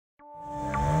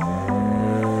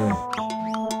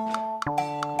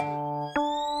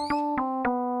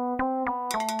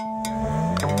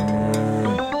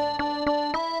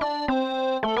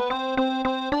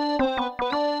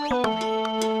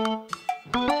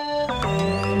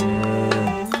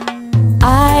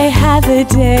a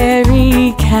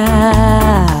dairy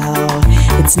cow.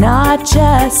 It's not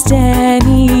just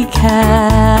any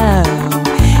cow.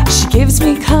 She gives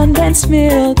me condensed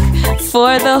milk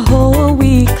for the whole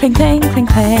week. Cling, clang, cling,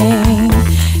 clang.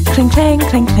 Cling, clang,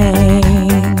 cling,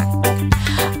 clang.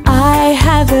 I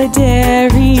have a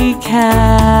dairy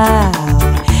cow.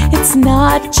 It's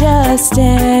not just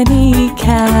any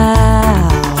cow.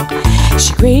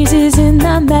 She grazes in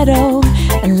the meadow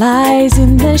and lies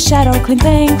in the shadow. Cling,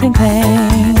 clang, cling,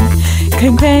 clang.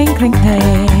 Cling, clang, cling,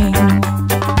 clang.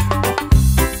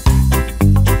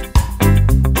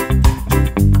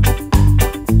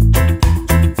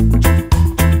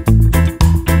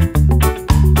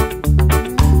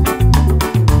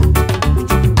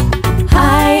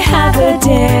 I have a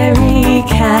dairy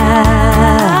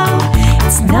cow.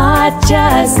 It's not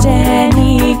just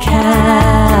any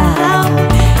cow.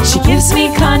 She gives me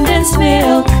condensed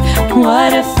milk.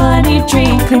 What a funny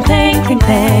drink. Cling, clang, cling,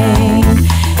 clang.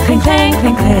 Cling, clang,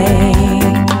 cling,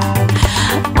 clang.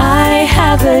 I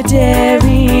have a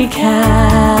dairy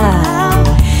cow.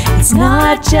 It's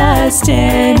not just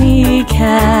any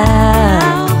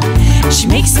cow. She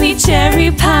makes me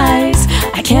cherry pies.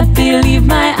 I can't believe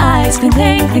my eyes. Cling,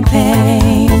 clang, cling,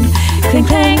 clang. Cling,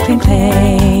 clang, cling,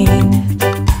 clang.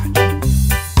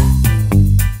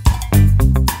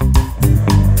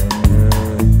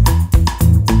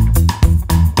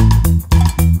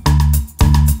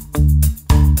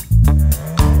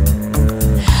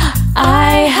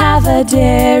 A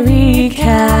dairy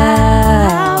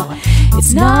cow.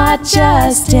 It's not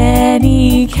just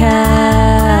any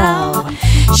cow.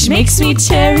 She makes me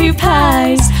cherry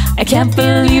pies. I can't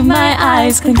believe my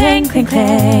eyes. Cling, clang, cling,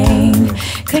 clang.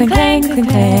 Cling, clang, cling,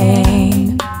 clang.